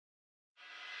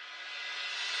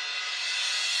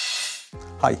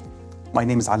Hi, my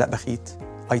name is Ala Bakhit.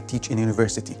 I teach in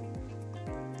university.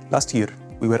 Last year,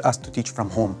 we were asked to teach from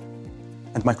home,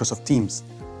 and Microsoft Teams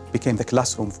became the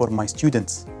classroom for my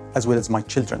students as well as my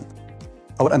children.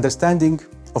 Our understanding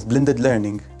of blended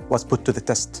learning was put to the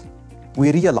test.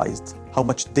 We realized how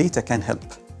much data can help.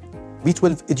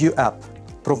 B12 Edu App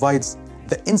provides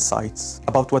the insights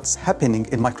about what's happening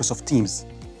in Microsoft Teams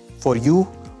for you,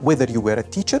 whether you were a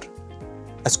teacher,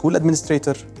 a school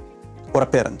administrator, or a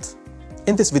parent.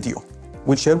 In this video,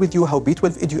 we'll share with you how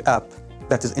B12 Edu App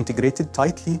that is integrated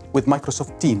tightly with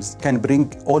Microsoft Teams can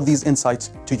bring all these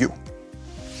insights to you.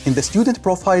 In the student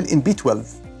profile in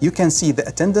B12, you can see the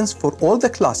attendance for all the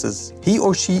classes he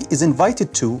or she is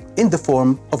invited to in the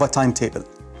form of a timetable.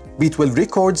 B12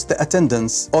 records the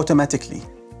attendance automatically,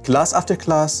 class after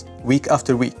class, week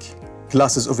after week.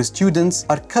 Classes of students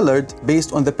are colored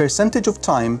based on the percentage of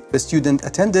time the student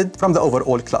attended from the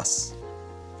overall class.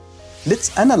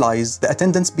 Let's analyze the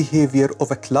attendance behavior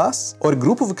of a class or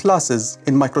group of classes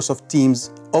in Microsoft Teams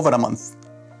over a month.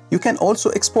 You can also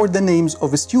export the names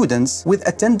of students with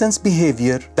attendance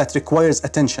behavior that requires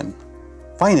attention.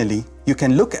 Finally, you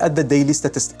can look at the daily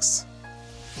statistics.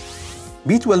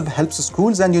 B12 helps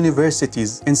schools and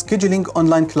universities in scheduling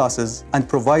online classes and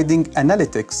providing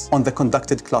analytics on the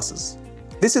conducted classes.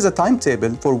 This is a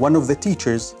timetable for one of the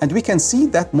teachers, and we can see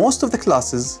that most of the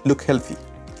classes look healthy.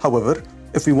 However,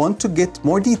 if we want to get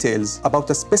more details about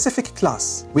a specific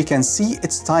class, we can see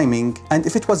its timing and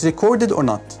if it was recorded or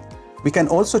not. We can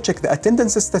also check the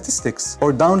attendance statistics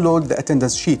or download the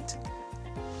attendance sheet.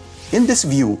 In this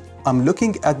view, I'm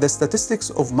looking at the statistics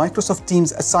of Microsoft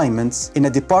Teams assignments in a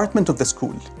department of the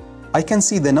school. I can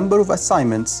see the number of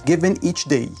assignments given each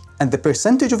day and the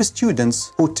percentage of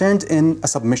students who turned in a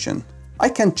submission. I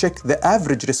can check the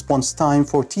average response time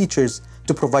for teachers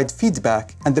to provide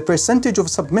feedback and the percentage of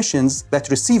submissions that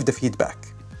receive the feedback.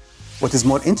 What is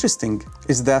more interesting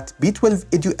is that B12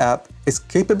 Edu App is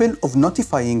capable of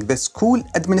notifying the school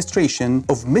administration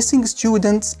of missing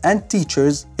students and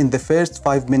teachers in the first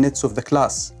 5 minutes of the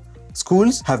class.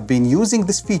 Schools have been using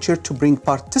this feature to bring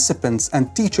participants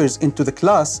and teachers into the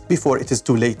class before it is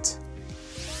too late.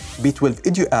 B12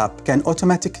 Edu App can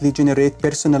automatically generate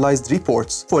personalized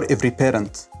reports for every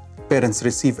parent. Parents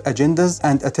receive agendas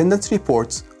and attendance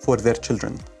reports for their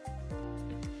children.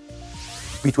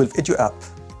 B12 Edu App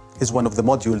is one of the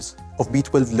modules of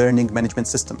B12 Learning Management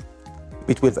System.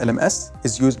 B12 LMS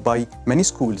is used by many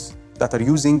schools that are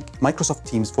using Microsoft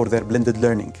Teams for their blended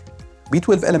learning.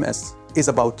 B12 LMS is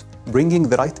about bringing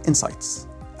the right insights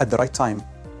at the right time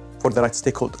for the right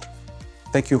stakeholder.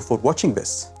 Thank you for watching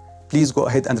this. Please go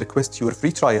ahead and request your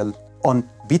free trial on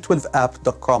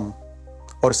b12app.com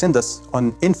or send us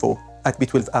on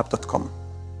info@b12app.com.